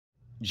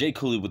Jay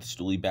Cooley with the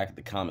Stoolie back at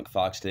the Comic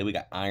Fox. Today we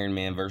got Iron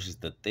Man versus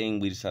The Thing.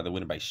 We decided to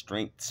win it by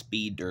strength,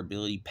 speed,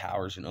 durability,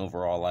 powers, and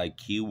overall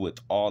IQ. With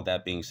all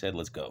that being said,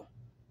 let's go.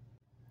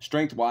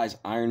 Strength-wise,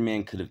 Iron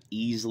Man could have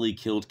easily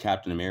killed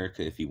Captain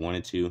America if he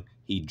wanted to.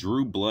 He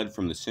drew blood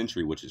from the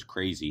Sentry, which is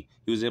crazy.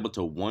 He was able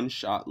to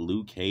one-shot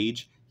Luke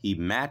Cage. He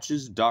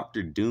matches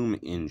Doctor Doom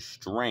in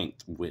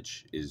strength,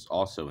 which is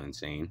also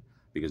insane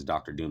because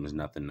Doctor Doom is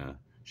nothing to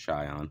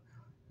shy on.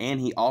 And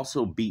he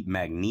also beat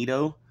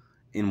Magneto.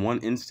 In one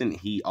instant,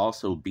 he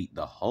also beat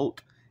the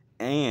Hulk,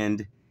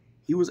 and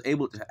he was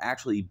able to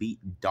actually beat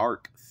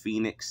Dark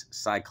Phoenix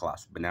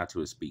Cyclops, but now to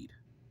his speed,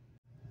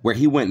 where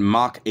he went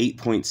Mach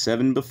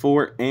 8.7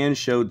 before and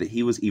showed that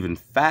he was even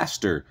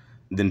faster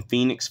than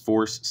Phoenix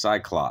Force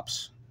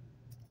Cyclops.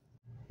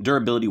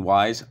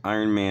 Durability-wise,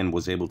 Iron Man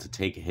was able to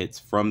take hits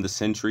from the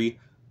Sentry,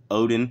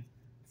 Odin,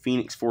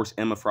 Phoenix Force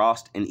Emma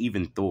Frost, and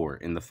even Thor.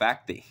 And the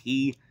fact that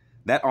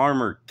that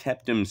armor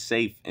kept him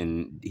safe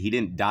and he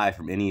didn't die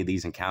from any of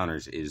these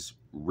encounters is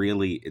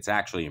it's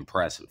actually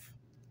impressive.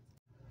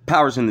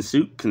 Powers in the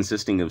suit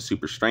consisting of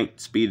super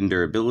strength, speed and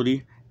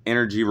durability,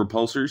 energy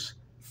repulsors,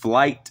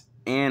 flight,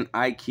 and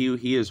IQ.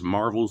 He is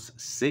Marvel's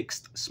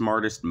 6th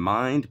smartest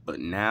mind, but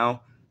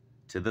now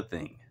to The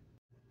Thing,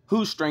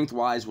 who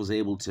strength-wise was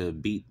able to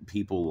beat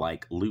people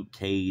like Luke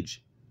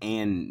Cage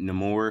and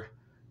Namor,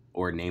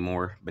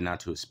 but not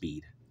to his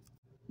speed,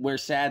 where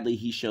sadly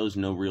he shows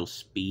no real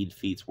speed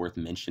feats worth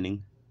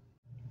mentioning.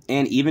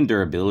 And even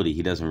durability,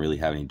 he doesn't really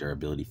have any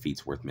durability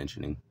feats worth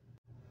mentioning.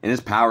 And his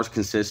powers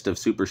consist of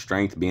super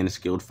strength, being a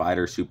skilled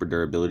fighter, super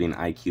durability, and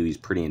IQ. He's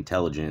pretty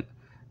intelligent.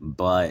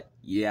 But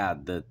yeah,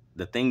 the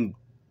Thing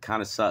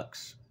kind of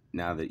sucks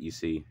now that you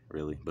see,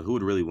 really. But who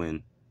would really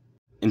win?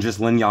 And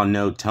just letting y'all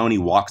know, Tony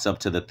walks up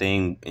to the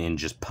Thing and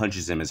just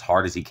punches him as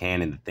hard as he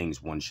can, and the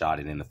Thing's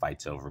one-shotted and the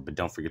fight's over. But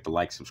don't forget to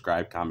like,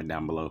 subscribe, comment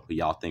down below who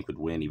y'all think would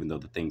win, even though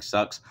the Thing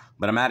sucks.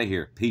 But I'm out of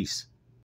here. Peace.